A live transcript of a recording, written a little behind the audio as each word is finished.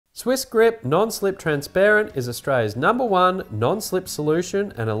Swiss Grip Non-Slip Transparent is Australia's #1 non-slip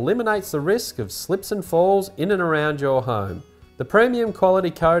solution and eliminates the risk of slips and falls in and around your home. The premium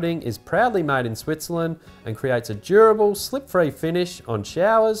quality coating is proudly made in Switzerland and creates a durable, slip-free finish on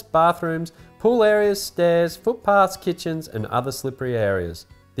showers, bathrooms, pool areas, stairs, footpaths, kitchens and other slippery areas.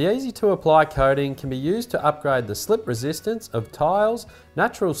 The easy-to-apply coating can be used to upgrade the slip resistance of tiles,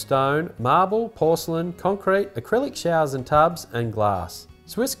 natural stone, marble, porcelain, concrete, acrylic showers and tubs and glass.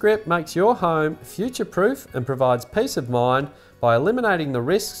 Swiss Grip makes your home future-proof and provides peace of mind by eliminating the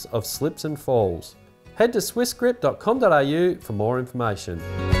risks of slips and falls. Head to swissgrip.com.au for more information.